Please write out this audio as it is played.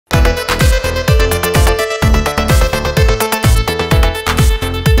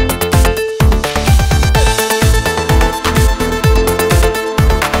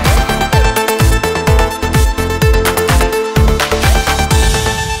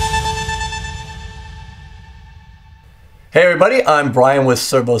everybody, I'm Brian with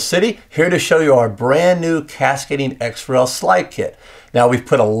ServoCity, here to show you our brand new Cascading X-Rail Slide Kit. Now we've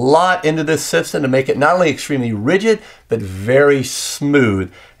put a lot into this system to make it not only extremely rigid, but very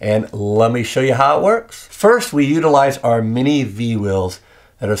smooth. And let me show you how it works. First, we utilize our mini V-wheels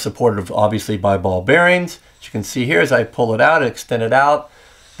that are supported obviously by ball bearings. As you can see here, as I pull it out and extend it out,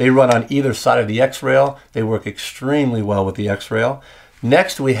 they run on either side of the X-Rail. They work extremely well with the X-Rail.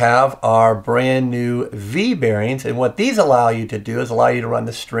 Next, we have our brand new V bearings, and what these allow you to do is allow you to run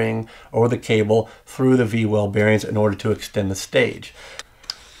the string or the cable through the V-well bearings in order to extend the stage.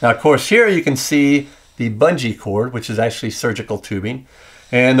 Now, of course, here you can see the bungee cord, which is actually surgical tubing.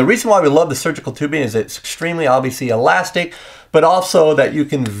 And the reason why we love the surgical tubing is it's extremely obviously elastic, but also that you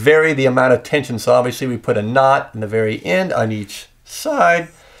can vary the amount of tension. So obviously we put a knot in the very end on each side,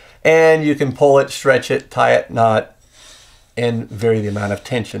 and you can pull it, stretch it, tie it, knot, and vary the amount of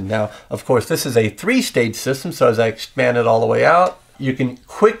tension. Now, of course, this is a 3-stage system, so as I expand it all the way out, you can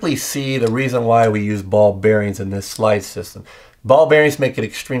quickly see the reason why we use ball bearings in this slide system. Ball bearings make it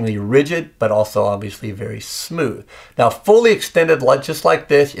extremely rigid, but also obviously very smooth. Now, fully extended, just like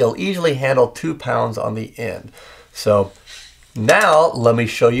this, it'll easily handle 2 pounds on the end. So now let me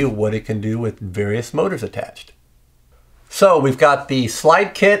show you what it can do with various motors attached. So we've got the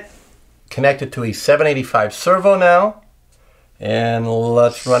slide kit connected to a 785 servo now. And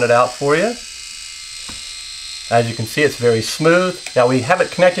let's run it out for you. As you can see, it's very smooth. Now we have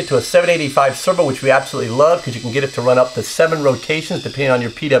it connected to a 785 servo, which we absolutely love because you can get it to run up to 7 rotations depending on your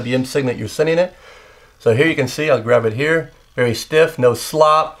PWM signal that you're sending it. So here you can see, I'll grab it here, very stiff, no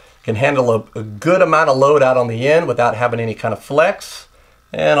slop, can handle a good amount of load out on the end without having any kind of flex.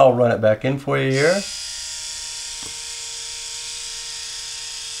 And I'll run it back in for you here.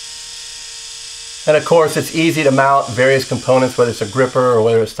 And of course, it's easy to mount various components, whether it's a gripper or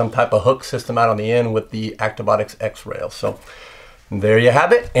whether it's some type of hook system out on the end with the Activotics X-Rail. So there you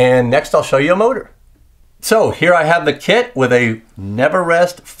have it. And next I'll show you a motor. So here I have the kit with a never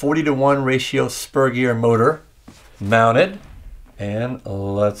rest 40-to-1 ratio spur gear motor mounted. And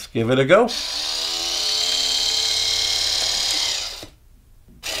let's give it a go.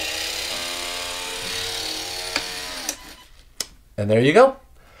 And there you go.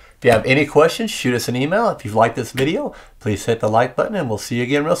 If you have any questions, shoot us an email. If you've liked this video, please hit the like button and we'll see you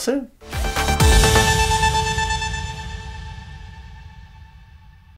again real soon.